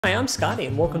Hi, I'm Scotty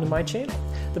and welcome to my channel.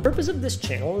 The purpose of this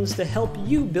channel is to help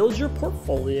you build your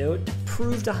portfolio to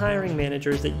prove to hiring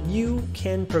managers that you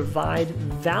can provide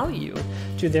value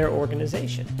to their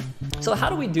organization. So how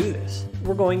do we do this?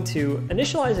 We're going to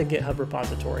initialize a GitHub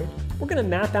repository. We're going to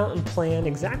map out and plan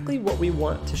exactly what we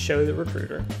want to show the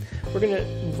recruiter. We're going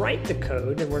to write the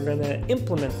code and we're going to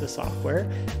implement the software.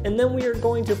 And then we are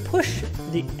going to push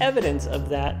the evidence of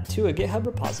that to a GitHub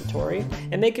repository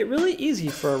and make it really easy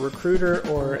for a recruiter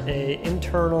or an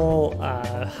internal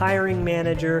hiring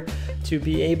manager to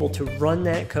be able to run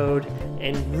that code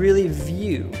and really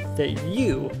view that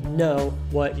you know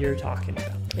what you're talking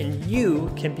about and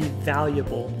you can be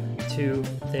valuable to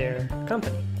their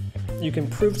company. You can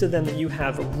prove to them that you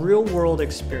have a real-world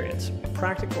experience,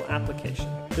 practical application.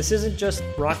 This isn't just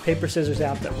rock, paper, scissors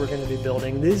app that we're going to be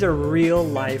building. These are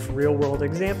real-life, real-world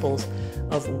examples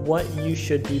of what you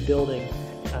should be building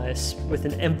with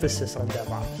an emphasis on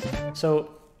DevOps.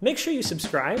 So make sure you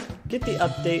subscribe, get the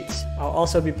updates. I'll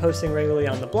also be posting regularly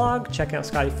on the blog. Check out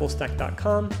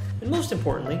Scottyfullstack.com. And most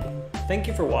importantly, thank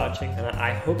you for watching, and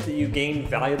I hope that you gained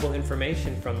valuable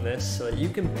information from this so that you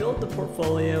can build the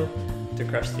portfolio to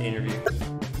crush the interview.